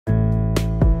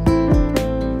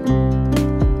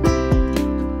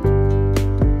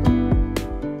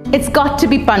It's got to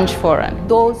be panchforan.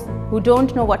 Those who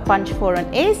don't know what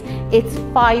panchforan is, it's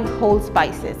 5 whole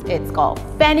spices. It's got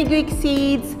fenugreek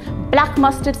seeds, black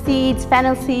mustard seeds,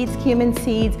 fennel seeds, cumin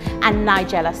seeds, and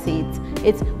nigella seeds.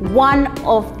 It's one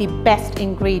of the best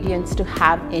ingredients to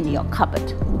have in your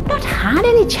cupboard. Not had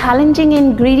any challenging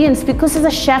ingredients because as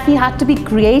a chef you had to be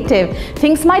creative.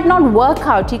 Things might not work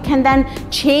out. You can then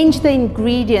change the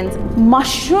ingredients.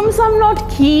 Mushrooms I'm not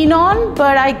keen on,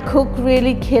 but I cook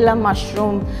really killer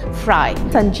mushroom fry.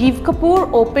 Shammi Kapoor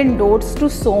opened doors to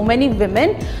so many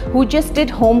women who just did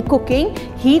home cooking.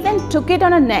 He then took it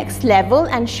on a next level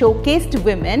and showcased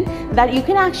women that you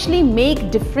can actually make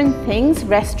different things,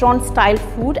 restaurant style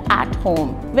food at home.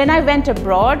 When I went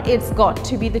abroad, it's got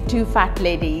to be the 2 fat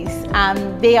ladies.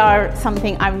 They are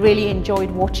something I really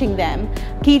enjoyed watching them.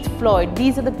 Keith Floyd,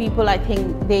 these are the people I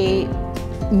think they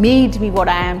made me what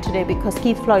I am today, because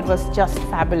Keith Floyd was just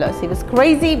fabulous. He was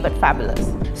crazy but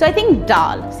fabulous. So I think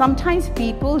dal, sometimes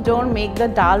people don't make the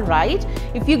dal right.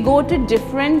 If you go to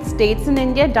different states in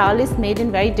India, dal is made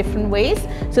in very different ways.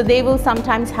 So they will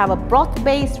sometimes have a broth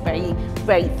base, very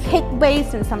thick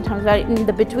base, and sometimes very in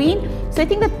the between. So I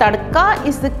think the tadka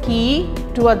is the key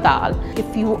to a dal.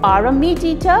 If you are a meat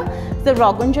eater, the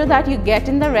rogan josh that you get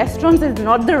in the restaurants is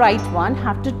not the right one.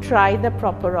 Have to try the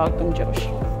proper rogan josh.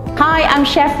 Hi, I'm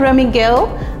Chef Romy Gill,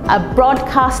 a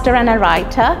broadcaster and a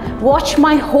writer. Watch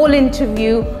my whole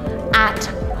interview at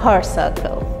Her Circle.